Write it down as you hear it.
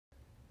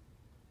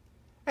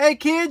Hey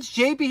kids,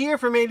 JP here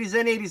from 80s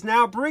and 80s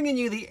Now, bringing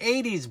you the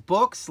 80s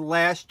book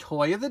 /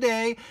 toy of the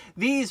day.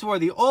 These were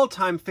the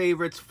all-time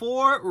favorites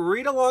for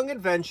read-along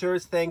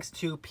adventures thanks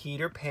to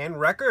Peter Pan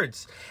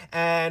Records.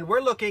 And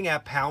we're looking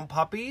at Pound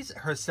Puppies,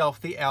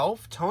 Herself the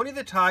Elf, Tony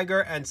the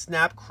Tiger, and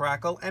Snap,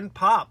 Crackle, and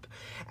Pop.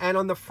 And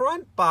on the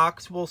front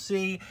box, we'll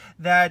see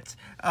that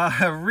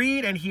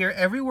read and hear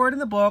every word in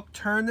the book,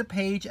 turn the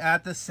page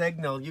at the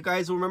signal. You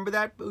guys remember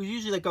that? It was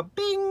usually like a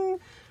bing.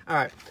 All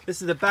right,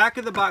 this is the back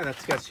of the box.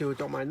 That's got two,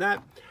 don't mind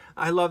that.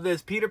 I love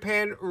this. Peter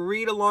Pan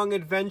read-along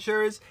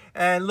adventures.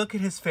 And look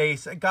at his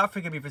face. God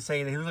forgive me for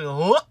saying that. He looks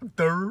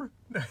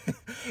like,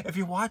 if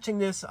you're watching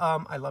this,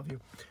 I love you.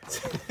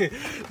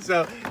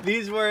 So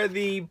these were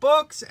the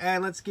books.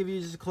 And let's give you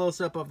just a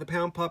close-up of the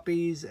Pound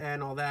Puppies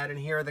and all that. And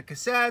here are the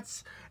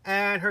cassettes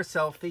and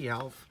Herself the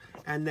Elf.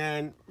 And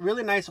then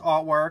really nice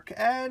artwork.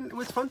 And it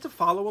was fun to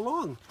follow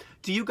along.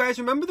 Do you guys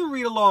remember the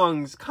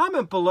read-alongs?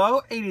 Comment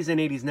below. 80s and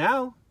 80s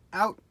Now.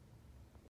 Out.